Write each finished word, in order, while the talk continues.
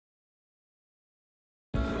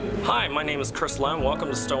Hi, my name is Chris Lem. Welcome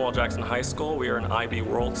to Stonewall Jackson High School. We are an IB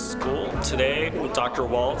World School. Today, Dr.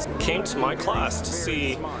 Waltz came to my class to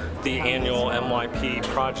see the annual MYP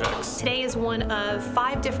projects. Today is one of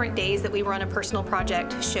 5 different days that we run a personal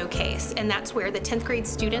project showcase, and that's where the 10th grade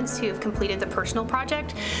students who have completed the personal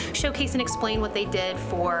project showcase and explain what they did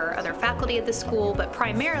for other faculty at the school, but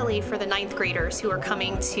primarily for the 9th graders who are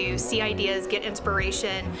coming to see ideas, get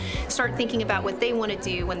inspiration, start thinking about what they want to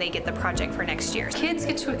do when they get the project for next year. Kids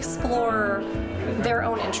get to explore their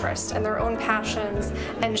own interests and their own passions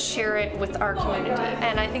and share it with our community.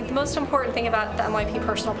 And I think the most important thing about the MYP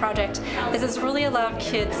personal project is it's really allowed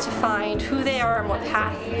kids to find who they are and what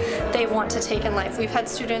path they want to take in life. We've had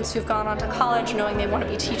students who've gone on to college knowing they want to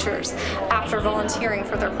be teachers after volunteering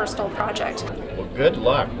for their personal project. Well, good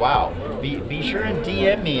luck. Wow. Be sure and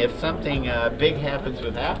DM me if something big happens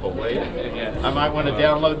with Apple, will you? I might want to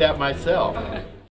download that myself.